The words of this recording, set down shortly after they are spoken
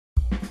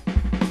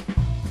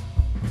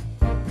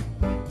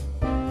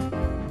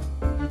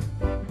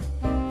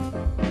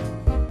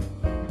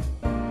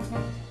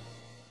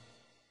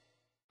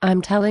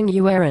I'm telling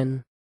you,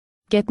 Aaron.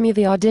 Get me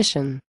the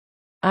audition.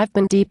 I've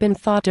been deep in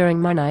thought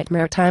during my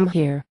nightmare time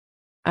here.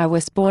 I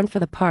was born for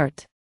the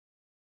part.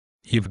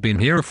 You've been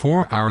here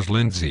 4 hours,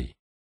 Lindsay.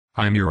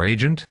 I'm your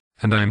agent,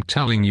 and I'm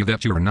telling you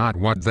that you're not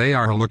what they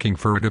are looking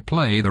for to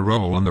play the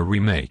role in the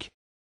remake.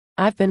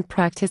 I've been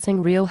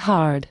practicing real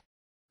hard.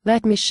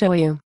 Let me show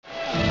you.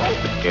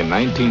 In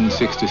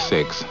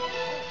 1966,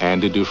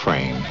 Andy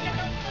Dufresne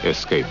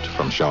escaped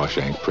from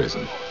Shawshank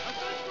prison.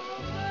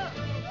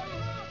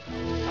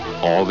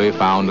 All they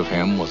found of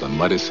him was a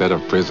muddy set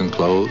of prison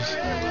clothes,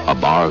 a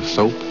bar of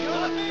soap,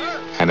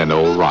 and an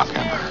old rock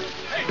hammer,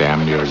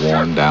 damn near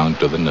worn down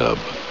to the nub.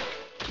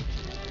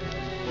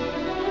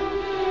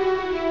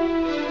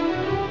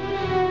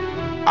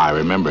 I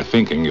remember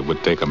thinking it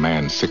would take a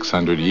man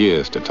 600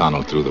 years to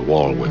tunnel through the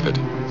wall with it.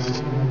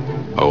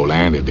 Old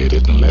Andy did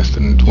it in less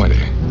than 20.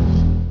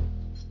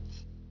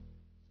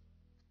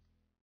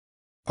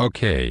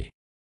 Okay.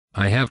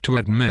 I have to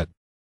admit,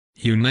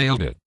 you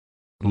nailed it.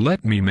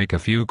 Let me make a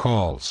few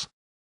calls.